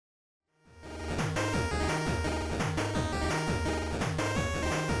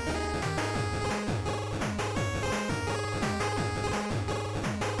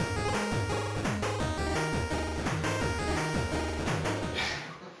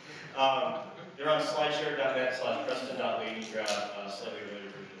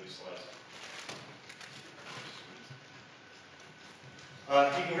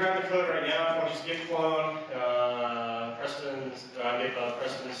can grab the code right now if you want to just git clone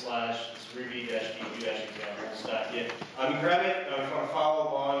Preston/ruby-dq-examples.git. You can grab it if you want to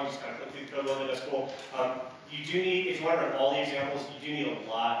follow along. You just kind of click through the code a little bit. That's cool. You do need, if you want to run all the examples, you do need a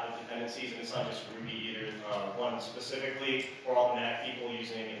lot of dependencies, and it's not just Ruby either. One specifically for all the Mac people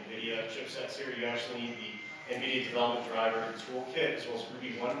using Nvidia chipsets here, you actually need the Nvidia development driver toolkit, as well as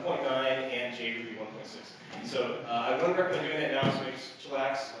Ruby 1.9 and JRuby 1.6. So I wouldn't recommend doing that now, so just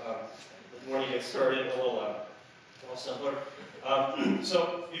chillax. When you get started, a little simpler.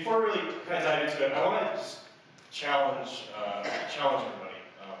 So before we really kind of dive into it, I want to just challenge everybody.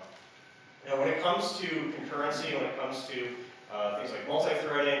 When it comes to concurrency, when it comes to things like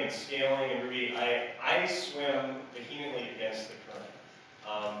multi-threading and scaling in Ruby, I swim vehemently against the current.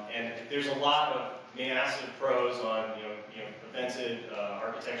 And there's a lot of massive pros on evented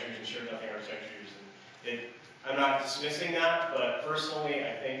architectures and shared nothing architectures. And I'm not dismissing that, but personally,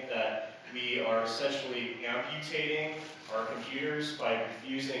 I think that we are essentially amputating our computers by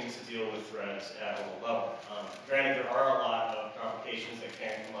refusing to deal with threads at a low level. Granted, there are a lot of complications that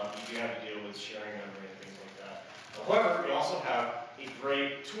can come up. You do have to deal with sharing memory and things like that. However, we also have a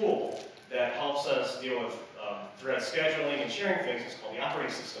great tool that helps us deal with thread scheduling and sharing things. It's called the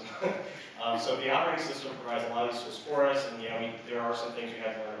operating system. So the operating system provides a lot of these tools for us, and there are some things we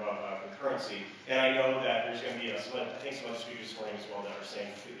have to learn about concurrency. And I know that there's going to be I think some other speakers this morning as well that are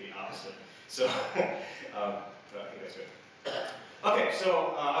saying completely opposite. So, but I think that's good. Okay,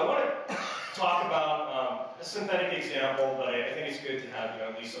 so I want to talk about a synthetic example, but I think it's good to have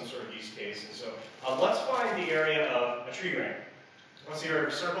at least some sort of use case. And so let's find the area of a tree ring. What's the area of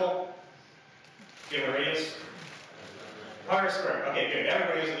a circle? Give it a radius. Pi squared. Okay, good.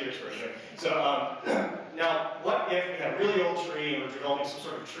 Everybody knows the area squared. Sure. So now, what if we have a really old tree and we're developing some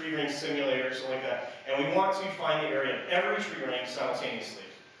sort of tree ring simulator or something like that, and we want to find the area of every tree ring simultaneously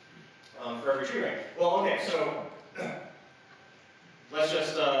for every tree ring? Well, okay, so let's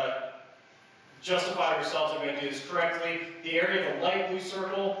just justify ourselves that we're going to do this correctly. The area of the light blue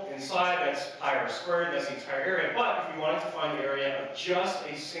circle inside, that's pi r squared, that's the entire area. But if we wanted to find the area of just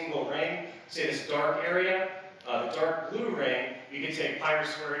a single ring, say this dark area, the dark blue ring, you could take pi r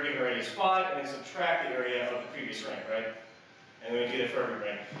squared, give it a radius 5, and then subtract the area of the previous ring, right? And then we do that for every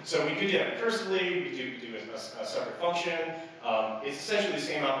ring. So we could do that recursively, we do a separate function. It's essentially the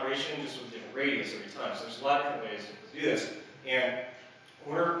same operation, just with a different radius every time. So there's a lot of different ways to do this. And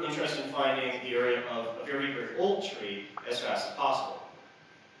we're interested in finding the area of a very, very old tree as fast as possible.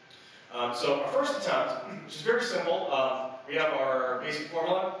 So our first attempt, which is very simple, we have our basic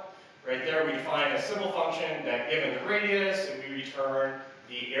formula. Right there we define a simple function that given the radius, and we return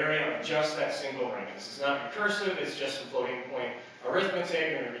the area of just that single ring. This is not recursive, it's just some floating point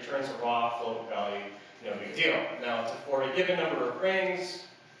arithmetic, and it returns a raw float value, no big deal. Now, for a given number of rings,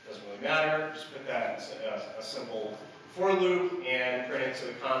 doesn't really matter, just put that in a simple for loop and print it to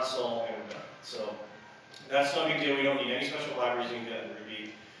the console, and we're done. So that's no big deal. We don't need any special libraries. You can do that in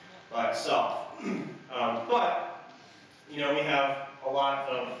Ruby by itself. But we have a lot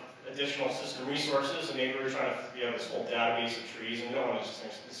of additional system resources, and maybe we're trying to have this whole database of trees, and we don't want to just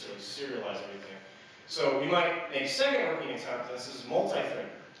necessarily serialize everything. So we might make a second working attempt. This is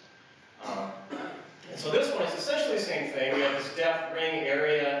multi-thread. And so this one is essentially the same thing. We have this depth ring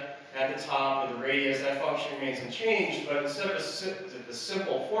area at the top with the radius. That function remains unchanged, but instead of the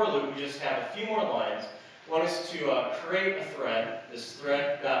simple for loop, we just have a few more lines. One is to create a thread, this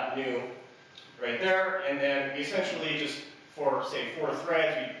thread.new right there, and then we essentially just, for say 4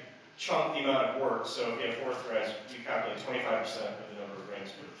 threads, we chunk the amount of work. So if you have 4 threads, we calculate 25% of the number of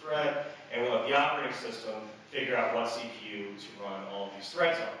rings per thread, and we'll let the operating system figure out what CPU to run all of these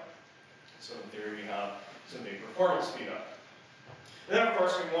threads on. So in theory, we have some big performance speed up. And then, of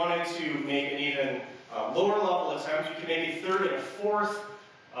course, we wanted to make an even lower level attempt. You can make a third and a fourth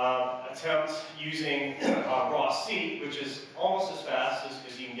attempt using raw C, which is almost as fast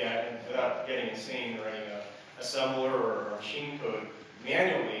as you can get, and without getting insane and writing an assembler or machine code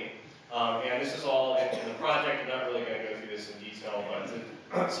manually. And this is all in the project. I'm not really going to go through this in detail,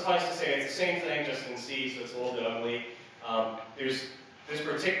 but suffice to say, it's the same thing, just in C, so it's a little bit ugly. This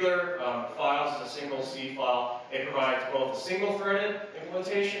particular file is a single C file. It provides both a single-threaded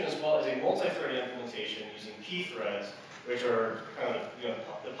implementation as well as a multi-threaded implementation using P threads, which are kind of the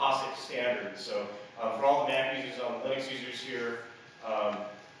POSIX standard. So for all the Mac users, all the Linux users here,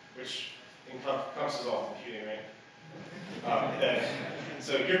 which encompasses all computing, right?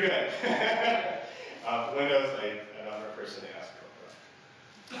 So you're good. Windows, I'm not a person to ask about that.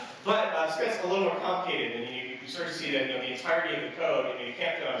 But this gets a little more complicated, and you start to see that the entirety of the code, you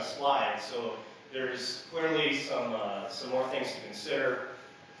can't fit on a slide. So there's clearly some more things to consider.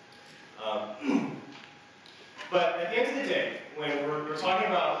 But at the end of the day, when we're talking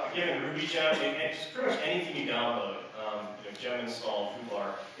about a given Ruby gem, and just pretty much anything you download, gem install,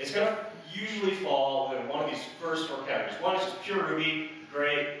 foobar, it's going to usually fall in one of these first 4 categories. One is just pure Ruby,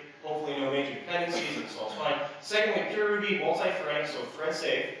 great, hopefully no major dependencies, it installs fine. Secondly, pure Ruby, multi-threading, so thread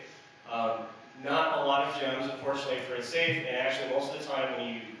safe. Not a lot of gems, unfortunately, thread safe, and actually most of the time when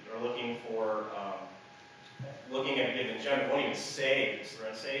you are looking for looking at a given gem, it won't even say it's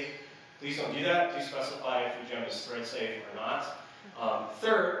thread safe. Please don't do that. Do specify if your gem is thread safe or not.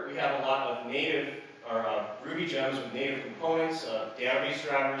 Third, we have a lot of native Ruby gems with native components, database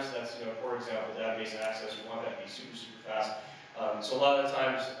drivers. That's, for example, database access. We want that to be super, super fast. So a lot of the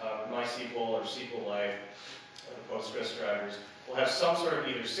times, MySQL or SQLite, the Postgres drivers will have some sort of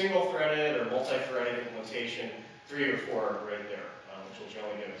either single-threaded or multi-threaded implementation, 3 or 4 right there, which will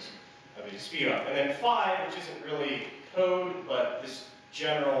generally give us a bit of speed up. And then 5, which isn't really code, but this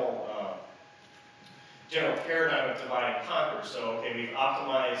general paradigm of divide and conquer. So, okay, we've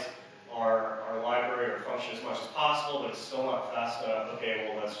optimized our library or function as much as possible, but it's still not fast enough. Okay,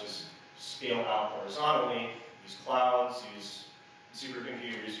 well, let's just scale out horizontally, use clouds, use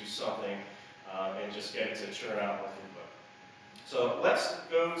supercomputers, use something, and just get it to churn out more throughput. So let's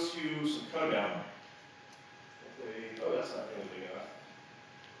go to some code now. Oh, that's not really big enough.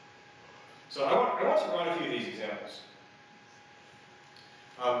 So I want to run a few of these examples.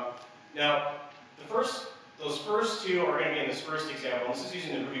 Now, those first 2 are going to be in this first example. This is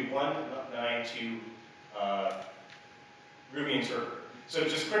using the Ruby 1.9.2 Ruby interpreter. So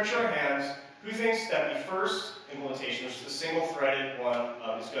just quick show of hands, who thinks that the first implementation, which is the single-threaded one,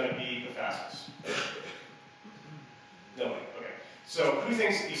 is going to be the fastest? Nobody. Okay. So who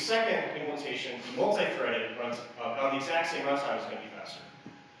thinks the second implementation, the multi-threaded, runs on the exact same runtime, is going to be faster?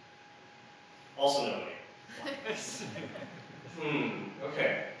 Also nobody.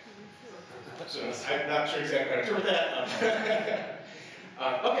 Okay. So I'm not sure exactly how to interpret that.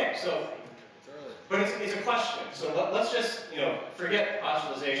 Okay, so, but it's a question. So let's just, forget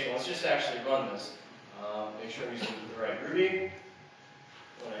postulation. Let's just actually run this. Make sure I'm using the right Ruby.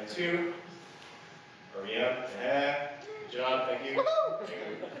 192. RVM. Yeah. Good job. Thank you.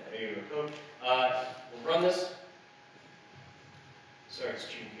 There you go. We'll run this. Sorry, it's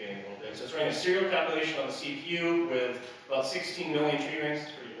duplicating a little bit. So it's running a serial calculation on the CPU with about 16 million tree rings.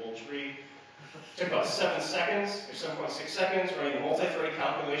 It's a pretty old tree. Took about 7 seconds, or 7.6 seconds, running the multi-threaded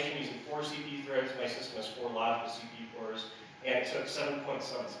calculation using 4 CPU threads. My system has 4 logical CPU cores, and it took 7.7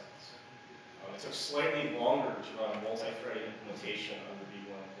 seconds. It took slightly longer to run a multi-threaded implementation under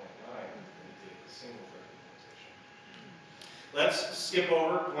V1.9 than it did the single-threaded implementation. Let's skip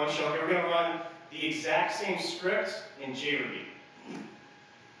over one show here. We're going to run the exact same script in JRuby.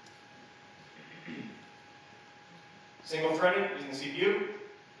 Single-threaded using the CPU.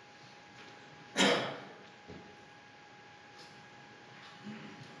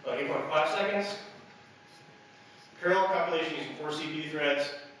 About 8.5 seconds. Parallel calculation using 4 CPU threads,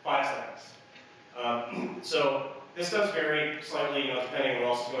 5 seconds. So this does vary slightly, depending on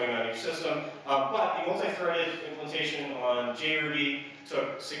what else is going on in your system. But the multi-threaded implementation on JRuby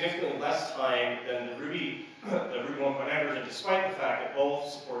took significantly less time than the Ruby 1.9 version, despite the fact that both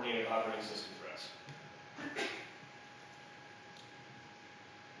support native operating system threads.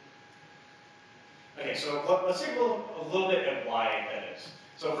 Okay, so let's take a little bit at why that is.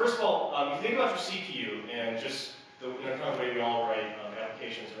 So first of all, if you think about your CPU and just the kind of way we all write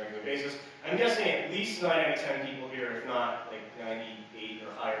applications on a regular basis, I'm guessing at least 9 out of 10 people here, if not like 98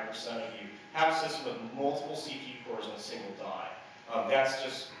 or higher % of you, have a system with multiple CPU cores on a single die. That's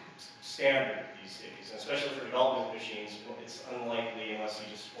just standard these days, and especially for development machines. It's unlikely, unless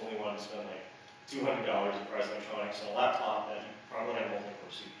you just only want to spend like $200 in price electronics on a laptop, that you probably have multi-core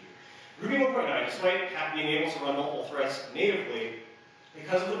CPU. Ruby 1.9, despite being able to run multiple threads natively,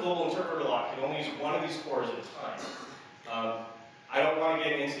 because of the global interpreter lock, can only use one of these cores at a time. I don't want to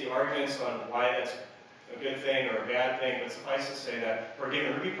get into the arguments on why that's a good thing or a bad thing, but suffice to say that for a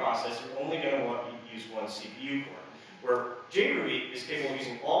given Ruby process, you're only going to want to use one CPU core. Where JRuby is capable of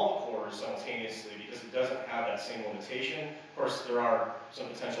using all the cores simultaneously because it doesn't have that same limitation. Of course, there are some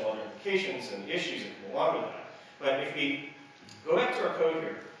potential other implications and issues that come along with that. But if we go back to our code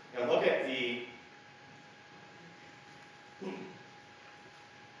here and look at the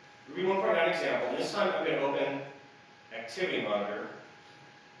Ruby 1.9 example, and this time I'm going to open Activity Monitor,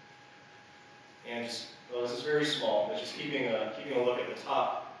 and just, well, this is very small, but just keeping a look at the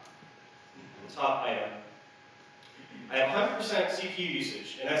top item. I have 100% CPU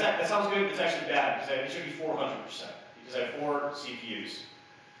usage, and that sounds good, but it's actually bad, because it should be 400%, because I have 4 CPUs.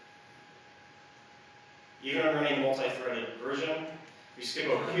 Even on running a multi-threaded version, we skip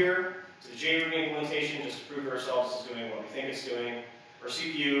over here, So the JRuby implementation, just to prove to ourselves is doing what we think it's doing. Our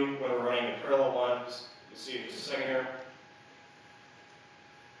CPU, when we're running a parallel one, you'll see it just a second here.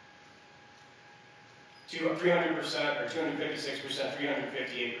 300% or 256%,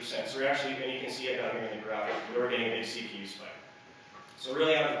 358%. So we're actually, and you can see it down here in the graphic, we're getting a big CPU spike. So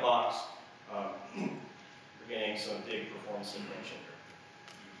really out of the box, we're getting some big performance differential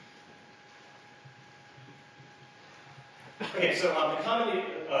here. Okay, so the common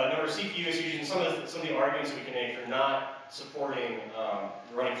number of CPUs using some of the arguments we can make for not supporting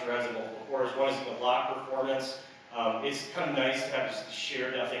running threads in multiple cores. One is the block performance. It's kind of nice to have just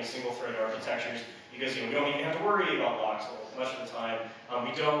shared nothing single-thread architectures because we don't even have to worry about locks much of the time.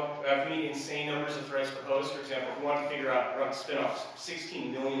 We don't have any insane numbers of threads per host. For example, if we want to figure out, spin off 16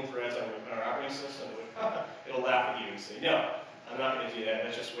 million threads on our operating system, it'll laugh at you and say, no, I'm not going to do that.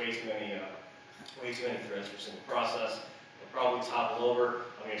 That's just way too many threads for a single process. It'll probably topple over.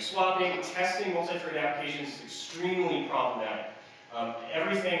 Swapping, testing multi-thread applications is extremely problematic.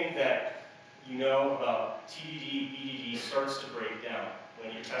 Everything that you know about TDD, BDD starts to break down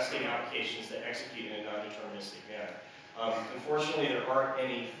when you're testing applications that execute in a non-deterministic manner. Unfortunately, there aren't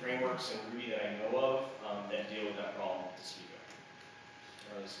any frameworks in Ruby that I know of that deal with that problem to speak of,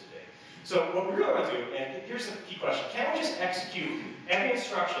 or at least today. So what we really want to do, and here's the key question, can we just execute every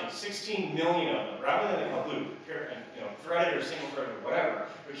instruction, 16 million of them, rather than a loop, threaded or single threaded or whatever,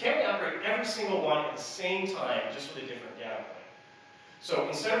 but can we operate every single one at the same time, just with a different data point? So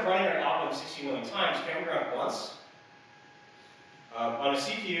instead of running our algorithm 16 million times, can we run it once? On a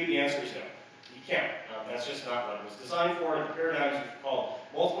CPU, the answer is no. You can't. That's just not what it was designed for. The paradigms are called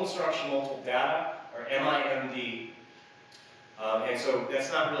multiple instruction, multiple data, or MIMD. And so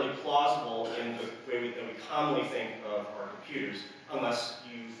that's not really plausible in the way that we commonly think of our computers, unless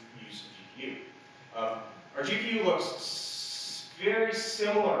you use a GPU. Our GPU looks very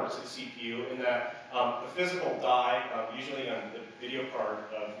similar to the CPU in that the physical die, usually on the video card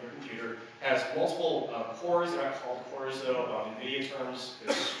of your computer, has multiple cores. They're not called cores though, in NVIDIA terms,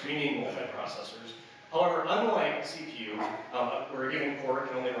 they're streaming multiprocessors. However, unlike a CPU, where a given core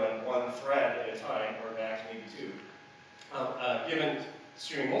can only run one thread at a time, or max maybe two, given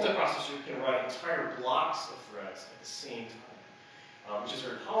streaming multiprocessor can run entire blocks of threads at the same time, which is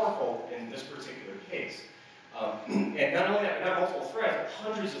very powerful in this particular case. And not only that, but not multiple threads, but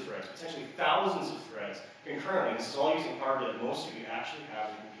hundreds of threads, potentially thousands of threads concurrently. This is all using hardware that most of you actually have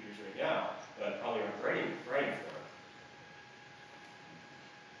in computers right now, but probably aren't writing for it.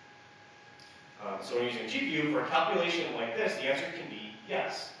 So when you're using a GPU for a calculation like this, the answer can be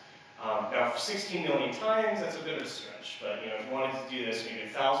yes. Now, 16 million times, that's a bit of a stretch, but if you wanted to do this maybe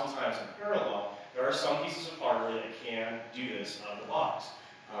 1,000 times in parallel, there are some pieces of hardware that can do this out of the box.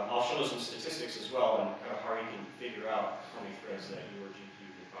 I'll show some statistics as well and kind of how you can figure out how many threads that your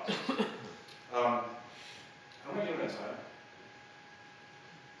GPU can process. How am I doing on time?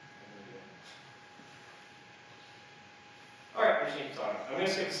 All right, we're just going to talk. I'm going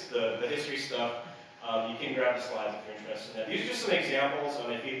to skip the history stuff. You can grab the slides if you're interested in that. These are just some examples.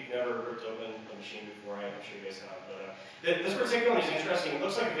 If you've never ripped open a machine before, I'm sure you guys have. But this particular one is interesting. It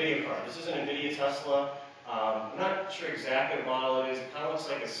looks like a video card. This is an Nvidia Tesla. I'm not sure exactly what model it is. It kind of looks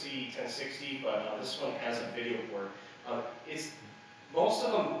like a C1060, but this one has a video port. Most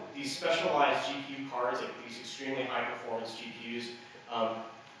of them, these specialized GPU cards, like these extremely high-performance GPUs,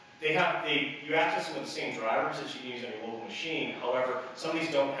 you access them with the same drivers that you can use on your local machine. However, some of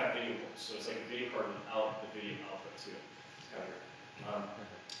these don't have video ports, so it's like a video card without the video output too. It's kind of weird.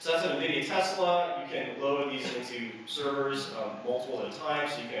 So that's an Nvidia Tesla. You can load these into servers multiple at a time,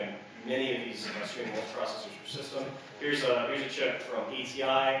 so you can many of these streaming multiprocessors per system. Here's a chip from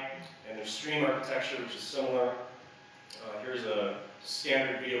ATI and their stream architecture, which is similar. Here's a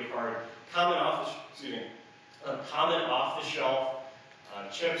standard video card, common off-the-shelf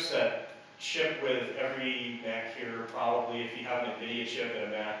chips that ship with every Mac here. Probably, if you have an Nvidia chip in a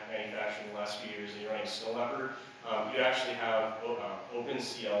Mac manufactured in the last few years and you're running Snow Leopard, you actually have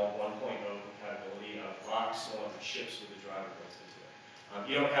OpenCL 1.0 compatibility on lock Snow Leopard chips with the driver built into it.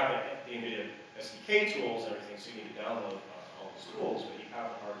 You don't have the Nvidia SDK tools and everything, so you need to download all those tools, but you have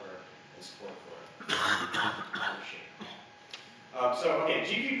the hardware and support for it.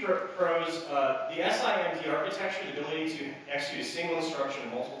 GPU pros, the SIMD architecture, the ability to execute a single instruction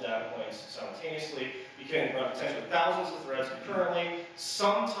and multiple data points simultaneously. You can run potentially thousands of threads concurrently.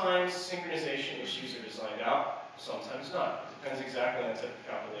 Sometimes synchronization issues are designed out, sometimes not. It depends exactly on the type of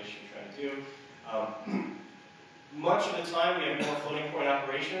calculation you're trying to do. Much of the time, we have more floating point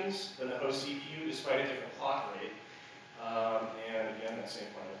operations than the host CPU, despite a different clock rate. And again, that same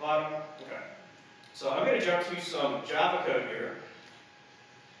point at the bottom. Okay. So I'm going to jump to some Java code here.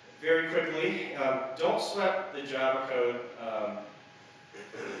 very quickly, don't sweat the Java code,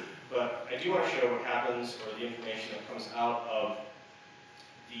 but I do want to show what happens, or the information that comes out of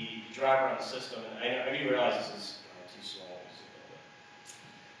the driver on the system. And I do realize this is too small.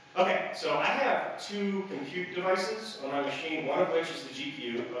 Okay, so I have two compute devices on my machine, one of which is the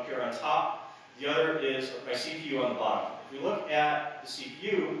GPU up here on top, the other is my CPU on the bottom. If we look at the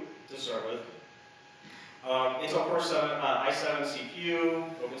CPU to start with, Intel Core 7, i7 CPU,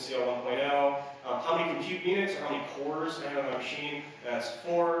 OpenCL 1.0. How many compute units, or how many cores I have on my machine? That's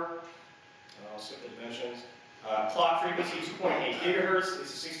 4. I'll skip the dimensions. Clock frequency 2.8 gigahertz.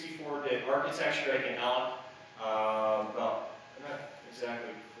 It's a 64-bit architecture. I can alloc, well, I'm not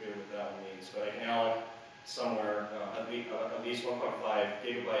exactly clear what that one means, but I can alloc somewhere at least 1.5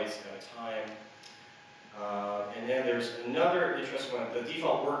 gigabytes at a time. And then there's another interesting one, the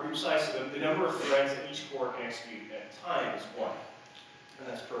default workgroup size, so the number of threads that each core can execute at a time is 1, and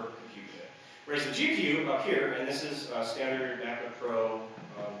that's per compute unit. Whereas the GPU up here, and this is standard MacBook Pro,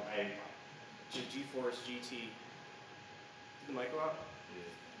 GeForce GT. Did the mic go out?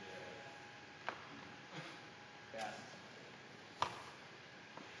 Yeah.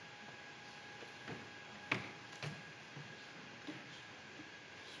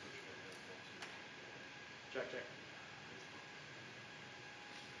 Check.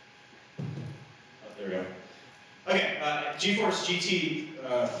 Oh, there we go. Okay, GeForce GT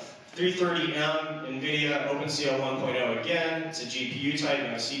 330M, Nvidia, OpenCL 1.0 again. It's a GPU type,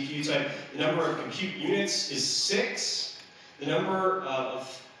 not a CPU type. The number of compute units is 6. The number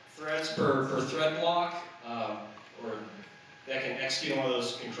of threads per thread block, or that can execute one of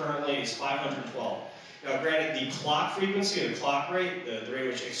those concurrently, is 512. Now, granted, the clock frequency, or the clock rate, the rate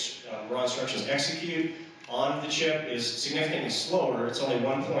at which raw instructions execute on the chip is significantly slower. It's only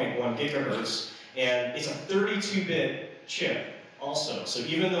 1.1 gigahertz, and it's a 32-bit chip also. So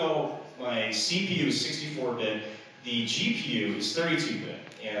even though my CPU is 64-bit, the GPU is 32-bit.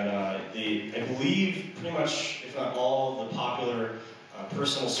 And I believe pretty much, if not all, the popular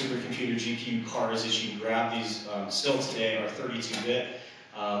personal supercomputer GPU cards that you can grab these still today are 32-bit.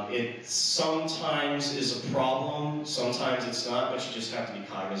 It sometimes is a problem, sometimes it's not, but you just have to be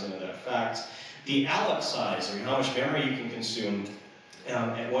cognizant of that fact. The alloc size, or how much memory you can consume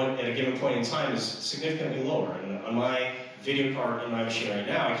at a given point in time, is significantly lower. And on my video card in my machine right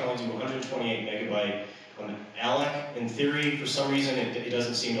now, I can only do 128 megabyte alloc. In theory, for some reason, it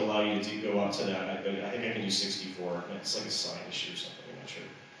doesn't seem to allow you to go up to that. I think I can do 64. It's like a sign issue or something, I'm not sure.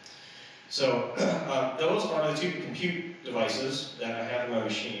 So those are the two compute devices that I have in my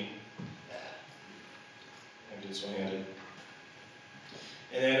machine. I do this one-handed.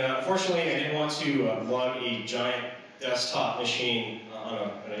 And then, unfortunately, I didn't want to lug a giant desktop machine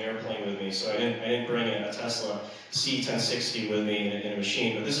on an airplane with me, so I didn't bring a Tesla C1060 with me in a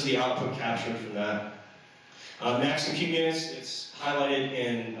machine. But this is the output captured from that. Max compute units, it's highlighted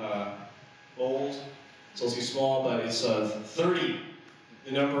in bold, so it's too small, but it's 30.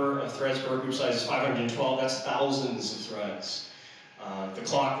 The number of threads per group size is 512. That's thousands of threads. The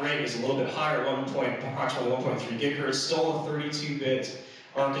clock rate is a little bit higher, approximately 1.3 gigahertz, still a 32-bit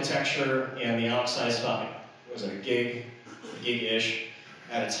architecture, and the alloc size is about, what was it, a gig-ish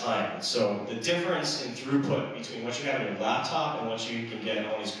at a time. So the difference in throughput between what you have in your laptop and what you can get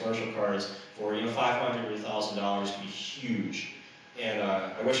on these commercial cards for $500 or $1,000 can be huge. And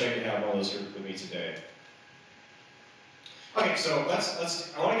I wish I could have one of those here with me today. Okay, so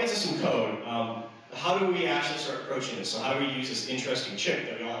I want to get to some code. How do we actually start approaching this? So how do we use this interesting chip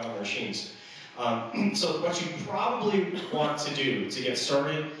that we all have on our machines? So what you probably want to do to get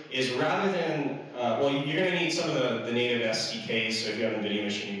started is, rather than, well, you're going to need some of the native SDKs. So if you have an NVIDIA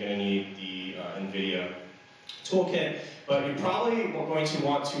machine, you're going to need the NVIDIA toolkit. But you're probably going to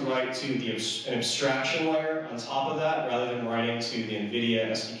want to write to an abstraction layer on top of that, rather than writing to the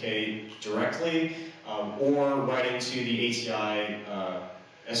NVIDIA SDK directly, or writing to the ATI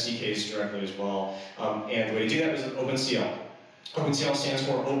SDKs directly as well. And the way to do that is OpenCL. OpenCL stands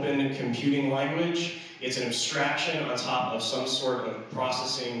for Open Computing Language. It's an abstraction on top of some sort of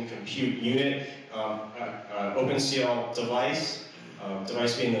processing compute unit. OpenCL device,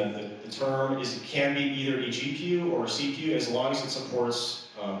 device being the term, can be either a GPU or a CPU, as long as it supports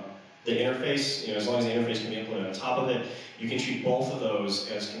the interface. As long as the interface can be implemented on top of it, you can treat both of those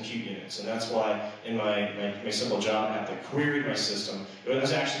as compute units. And that's why in my simple Java app that queried my system, it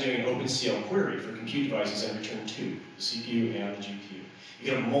was actually doing an OpenCL query for compute devices and returned 2, the CPU and the GPU.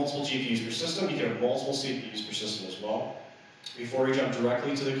 You can have multiple GPUs per system, you can have multiple CPUs per system as well. Before we jump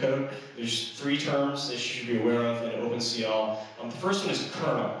directly to the code, there's 3 terms that you should be aware of in OpenCL. The first one is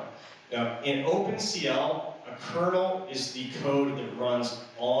kernel. Now, in OpenCL, a kernel is the code that runs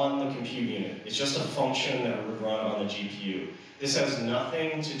on the compute unit. It's just a function that would run on the GPU. This has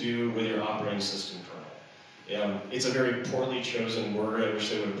nothing to do with your operating system kernel. It's a very poorly chosen word. I wish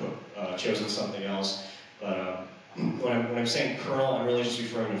they would have chosen something else. But when I'm saying kernel, I'm really just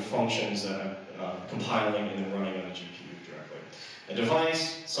referring to functions that I'm compiling and then running on the GPU directly. A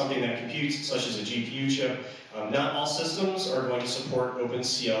device, something that computes, such as a GPU chip. Not all systems are going to support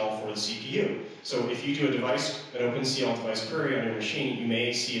OpenCL for the CPU. So if you do an OpenCL device query on your machine, you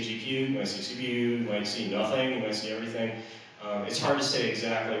may see a GPU, you might see a CPU, you might see nothing, you might see everything. It's hard to say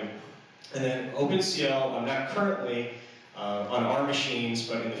exactly. And then OpenCL, not currently on our machines,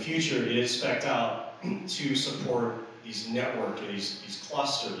 but in the future, it is spec'd out to support these network, or these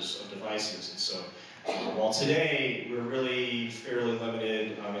clusters of devices. And so while today we're really fairly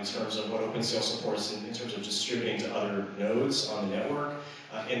limited in terms of what OpenCL supports in terms of distributing to other nodes on the network,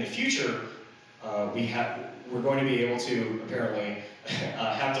 in the future we're going to be able to apparently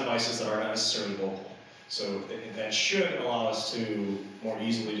have devices that are not necessarily local. So that should allow us to more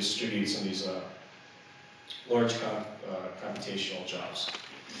easily distribute some of these large computational jobs.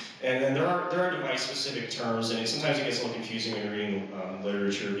 And then there are device-specific terms, and sometimes it gets a little confusing when you're reading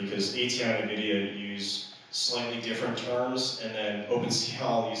literature because ATI and Nvidia use slightly different terms, and then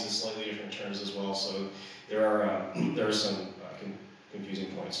OpenCL uses slightly different terms as well. So there are some confusing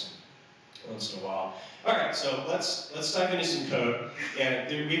points once in a while. All right, so let's dive into some code, and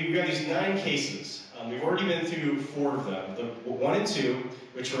we have these 9 cases. We've already been through 4 of them. The 1 and 2,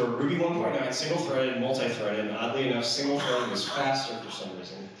 which were Ruby 1.9, single-threaded, multi-threaded, and oddly enough, single-threaded was faster for some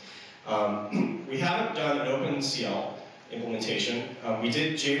reason. We haven't done an OpenCL implementation. We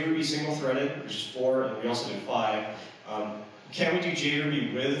did JRuby single-threaded, which is 4, and we also did 5. Can we do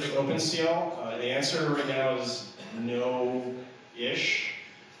JRuby with OpenCL? The answer right now is no-ish,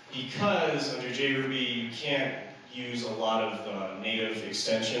 because under JRuby you can't use a lot of native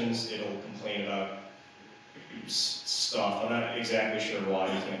extensions. It'll complain about stuff. I'm not exactly sure why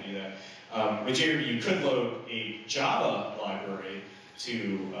you can't do that. With JRuby, you could load a Java library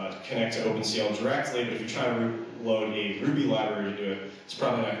to connect to OpenCL directly, but if you try to load a Ruby library to do it, it's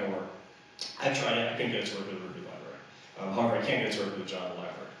probably not going to work. I've tried it. I couldn't get it to work with a Ruby library. However, I can get it to work with a Java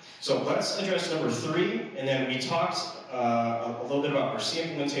library. So let's address number 3, and then we talked a little bit about RC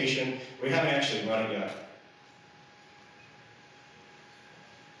implementation. We haven't actually run it yet.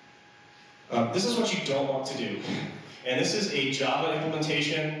 This is what you don't want to do. And this is a Java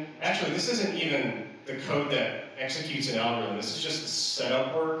implementation. Actually, this isn't even the code that executes an algorithm. This is just the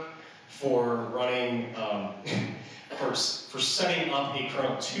setup work for running, for setting up a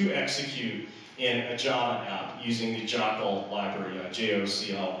kernel to execute in a Java app using the Jockle library,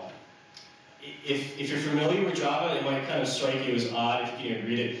 JOCL. If you're familiar with Java, it might kind of strike you as odd if you can even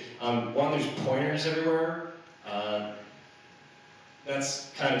read it. One, there's pointers everywhere.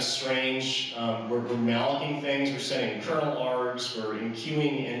 That's kind of strange. We're malloking things, we're setting kernel args, we're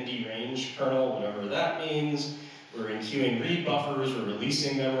enqueuing ND range kernel, whatever that means. We're enqueuing read buffers, we're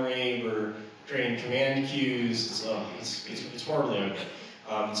releasing memory, we're creating command queues. It's horribly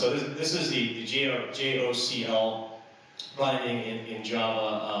ugly. So this is the JOCL binding in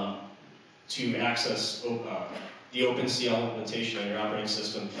Java to access the OpenCL implementation on your operating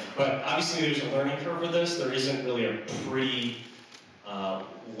system. But obviously there's a learning curve with this. There isn't really a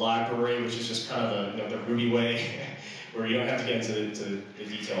library, which is just kind of the Ruby way, where you don't have to get into the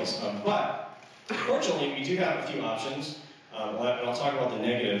details. But fortunately, we do have a few options, and I'll talk about the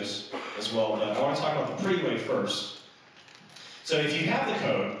negatives as well, but I want to talk about the pretty way first. So if you have the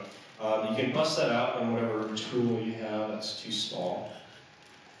code, you can bust that out in whatever tool you have that's too small.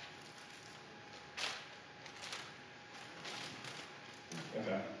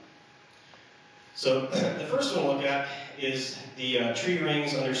 Okay. So the first one to look at is the tree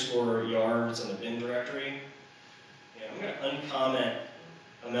rings underscore yards in the bin directory. And I'm going to uncomment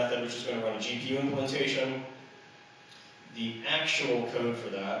a method which is going to run a GPU implementation. The actual code for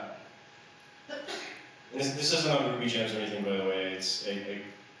that, and this isn't on Ruby gems or anything, by the way.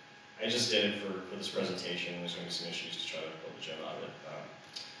 I just did it for this presentation. There's going to be some issues to try to build a gem out of it.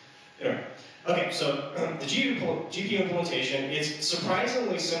 Anyway. Okay, so the GPU implementation is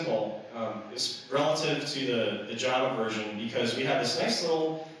surprisingly simple relative to the Java version, because we have this nice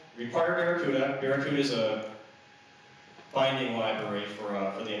little require Barracuda. Barracuda is a binding library for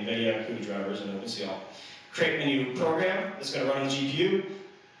the Nvidia CUDA drivers in OpenCL. Create a new program that's going to run on the GPU.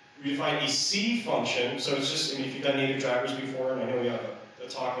 We define a C function, so it's just, if you've done native drivers before, and I know we have a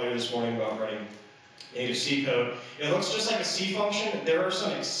talk later this morning about writing native C code. It looks just like a C function. There are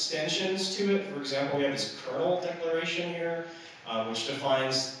some extensions to it. For example, we have this kernel declaration here. which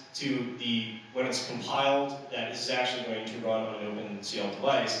defines when it's compiled, that this is actually going to run on an OpenCL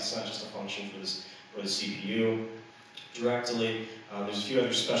device. It's not just a function for the CPU directly. There's a few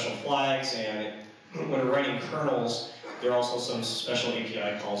other special flags, and when we're writing kernels, there are also some special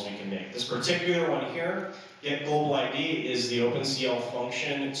API calls we can make. This particular one here, get global ID, is the OpenCL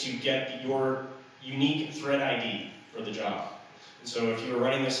function to get your unique thread ID for the job. And so if you were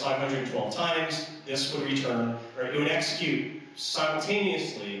running this 512 times, this would return, or it would execute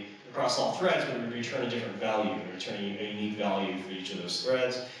simultaneously across all threads, but it would return a different value, returning a unique value for each of those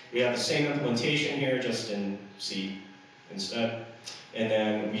threads. We have the same implementation here, just in C instead. And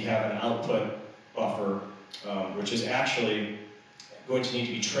then we have an output buffer, which is actually going to need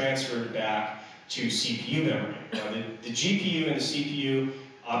to be transferred back to CPU memory. The GPU and the CPU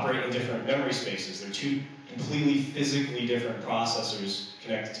operate in different memory spaces. They're two completely physically different processors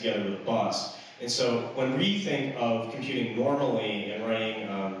connected together with a bus. And so when we think of computing normally and running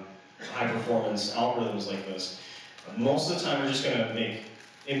high-performance algorithms like this, most of the time we're just going to make,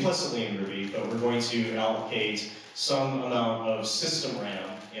 implicitly in Ruby, but we're going to allocate some amount of system RAM,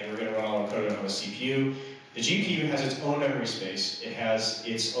 and we're going to run all our code on a CPU. The GPU has its own memory space. It has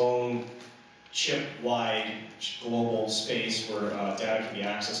its own chip-wide global space where data can be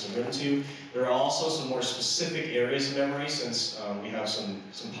accessed and written to. There are also some more specific areas of memory, since we have some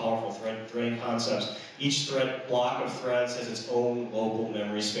powerful threading concepts. Each block of threads has its own local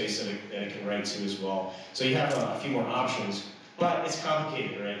memory space that it can write to as well. So you have a few more options, but it's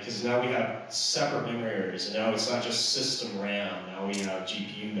complicated, right? Because now we have separate memory areas, and now it's not just system RAM, now we have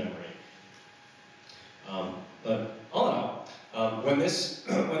GPU memory. But all in all, when this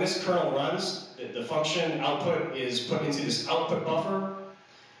kernel runs, the function output is put into this output buffer,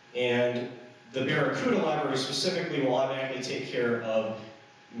 and the Barracuda library specifically will automatically take care of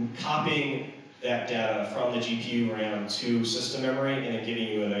copying that data from the GPU RAM to system memory and then giving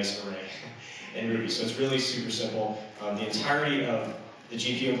you a nice array in Ruby. So it's really super simple. The entirety of the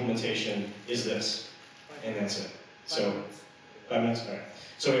GPU implementation is this, and that's it. So 5 minutes, all right.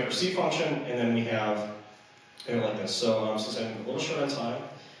 So we have our C function, and then we have like this. So since I'm a little short on time,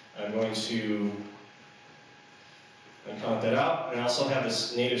 I'm going to comment that out. And I also have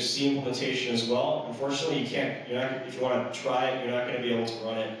this native C implementation as well. Unfortunately, you can't. If you want to try it, you're not going to be able to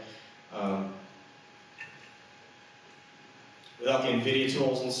run it without the Nvidia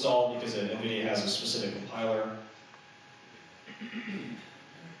tools installed, because Nvidia has a specific compiler.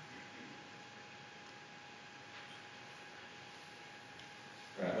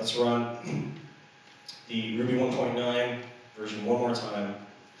 All right, let's run the Ruby 1.9 version one more time.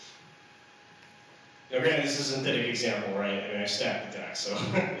 Now, granted, this is a synthetic example, right? I mean, I stacked the deck, so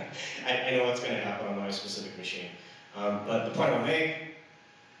I know what's going to happen on my specific machine. But the point I want to make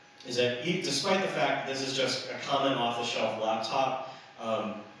is that despite the fact that this is just a common off-the-shelf laptop,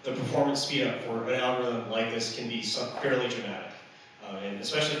 the performance speed up for an algorithm like this can be fairly dramatic, and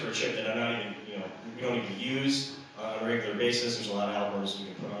especially for a chip that we don't even use on a regular basis. There's a lot of algorithms we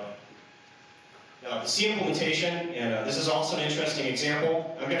can put on it. Now, the C implementation, and this is also an interesting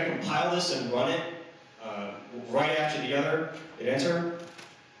example. I'm going to compile this and run it right after the other. Hit enter.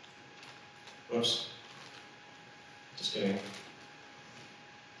 Whoops. Just kidding.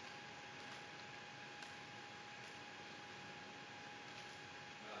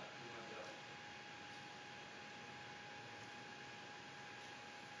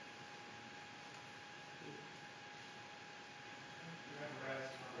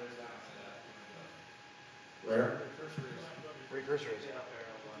 Where? Where cursor is.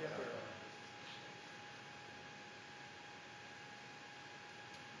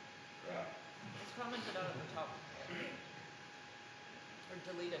 It's commented out at the top. Or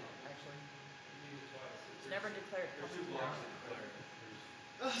deleted, actually. It's never declared.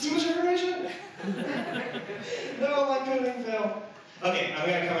 Too much information! No, my coding failed. Okay, I'm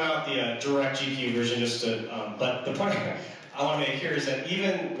going to come out the direct GPU version just to, but the point I want to make here is that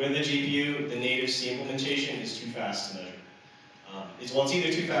even with the GPU, the native C implementation is too fast to measure. It's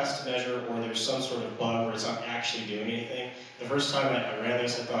either too fast to measure, or there's some sort of bug where it's not actually doing anything. The first time I ran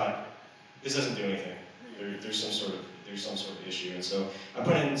this, I thought, this doesn't do anything. There's some sort of issue, and so I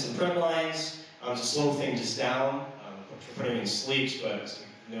put in some print lines to slow things down for putting in sleeps, but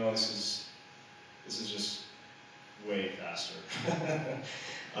no, this is just way faster.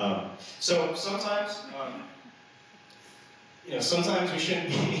 So sometimes. Sometimes we shouldn't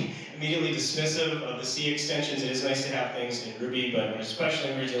be immediately dismissive of the C extensions. It is nice to have things in Ruby, but especially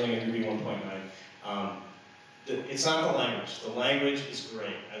when we're dealing with Ruby 1.9, it's not the language. The language is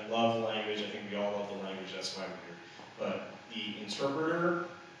great. I love the language. I think we all love the language. That's why we're here. But the interpreter,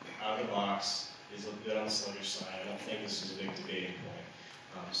 out of the box, is a bit on the sluggish side. I don't think this is a big debating point.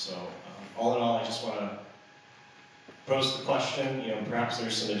 All in all, I just want to pose the question. Perhaps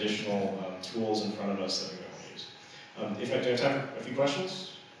there's some additional tools in front of us that we don't want to use. In fact, do I have time for a few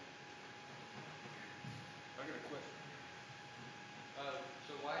questions? I got a question.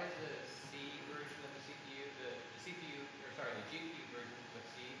 So why is the C version of the CPU, the GPU version with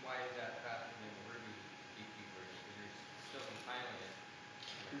C, why is that faster than the Ruby GPU version? Because there's still compiling it.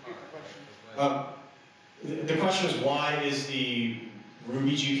 Repeat the question. The question is, why is the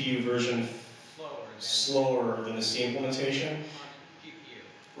Ruby GPU version slower than the C implementation? On GPU.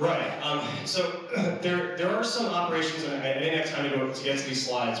 Right. So there are some operations, and I didn't have time to get to these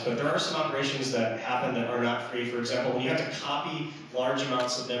slides, but there are some operations that happen that are not free. For example, when you have to copy large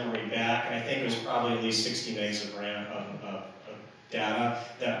amounts of memory back, and I think it was probably at least 60 megs of RAM of data,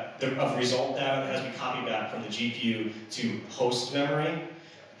 of result data that has to be copied back from the GPU to host memory,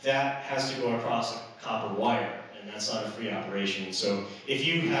 that has to go across a copper wire, and that's not a free operation. So if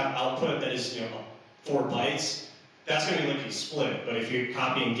you have output that is 4 bytes, that's going to be lickety split. But if you're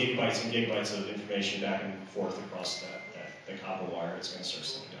copying gigabytes and gigabytes of information back and forth across the copper wire, it's going to start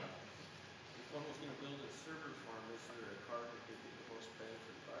slowing down. If one was going to build a server farm, is there a card that could be the most bang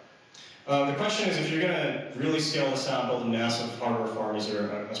for the buck? The question is, if you're going to really scale this out and build a massive hardware farm, is there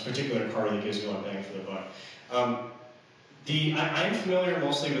a particular card that gives you a lot of bang for the buck? I'm familiar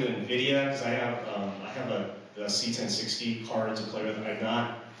mostly with Nvidia because I have a C1060 card to play with. I'm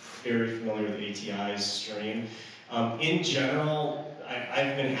not very familiar with ATI's stream. In general,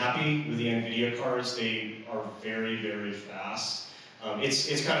 I've been happy with the Nvidia cards. They are very, very fast.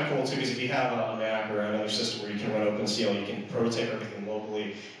 It's kind of cool too because if you have a Mac or another system where you can run OpenCL, you can prototype everything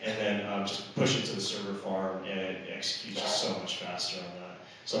locally and then just push it to the server farm, and it executes just so much faster on that.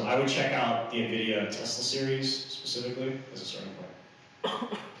 So I would check out the Nvidia Tesla series specifically as a starting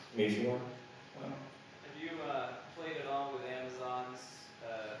point. Maybe a few more. Have you played at all with Amazon's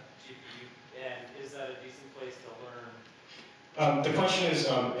GPU, and is that a decent place to learn? The question is,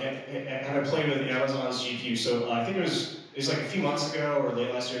 have I played with Amazon's GPU? So I think it was like a few months ago or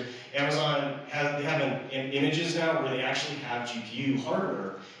late last year. Amazon they have images now where they actually have GPU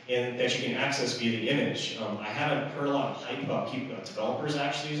hardware and that you can access via the image. I haven't heard a lot of hype about developers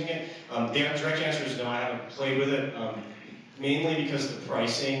actually using it. The direct answer is no, I haven't played with it, mainly because the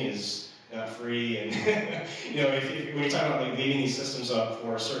pricing is not free, and when you talk about leaving these systems up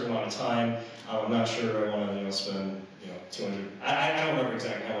for a certain amount of time, I'm not sure I want to spend 200. I don't remember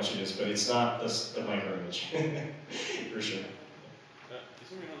exactly how much it is, but it's not the micro image for sure.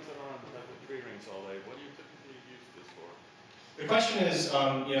 Assuming on tree rings all day, what do you typically use this for? The question is,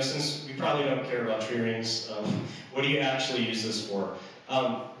 since we probably don't care about tree rings, what do you actually use this for?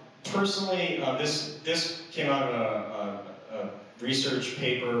 Personally, this came out of a research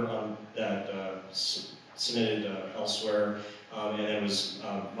paper that submitted elsewhere, and it was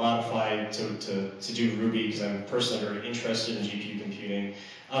modified to do Ruby because I'm personally very interested in GPU computing.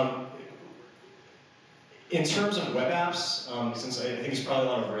 In terms of web apps, since I think it's probably a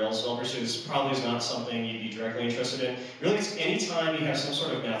lot of Rails developers, so this probably is not something you'd be directly interested in. Really, it's any time you have some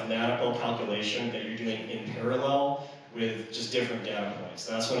sort of mathematical calculation that you're doing in parallel with just different data points.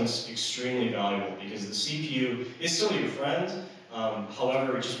 That's when it's extremely valuable because the CPU is still your friend.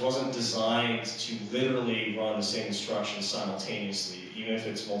 However, it just wasn't designed to literally run the same instructions simultaneously. Even if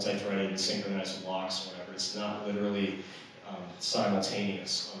it's multi-threaded and synchronized blocks or whatever, it's not literally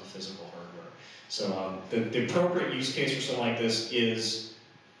simultaneous on the physical hardware. So the appropriate use case for something like this is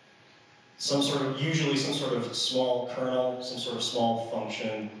usually some sort of small kernel, some sort of small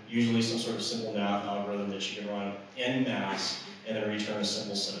function, usually some sort of simple math algorithm that you can run en masse and then return a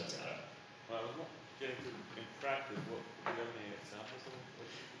simple set of data. Well, I was getting to in practice, do you have any examples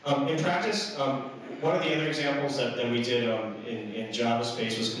of it? In practice, one of the other examples that we did in Java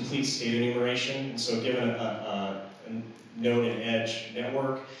space was complete state enumeration. And so given a node and edge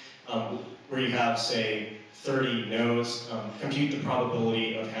network, where you have, say, 30 nodes, compute the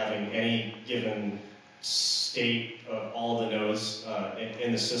probability of having any given state of all the nodes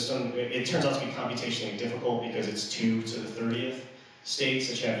in the system. It turns out to be computationally difficult because it's 2 to the 30th states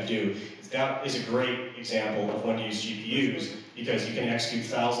that you have to do. That is a great example of when to use GPUs because you can execute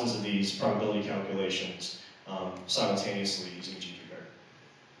thousands of these probability calculations simultaneously using a GPU card.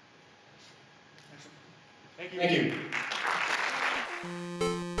 Thank you. Thank you.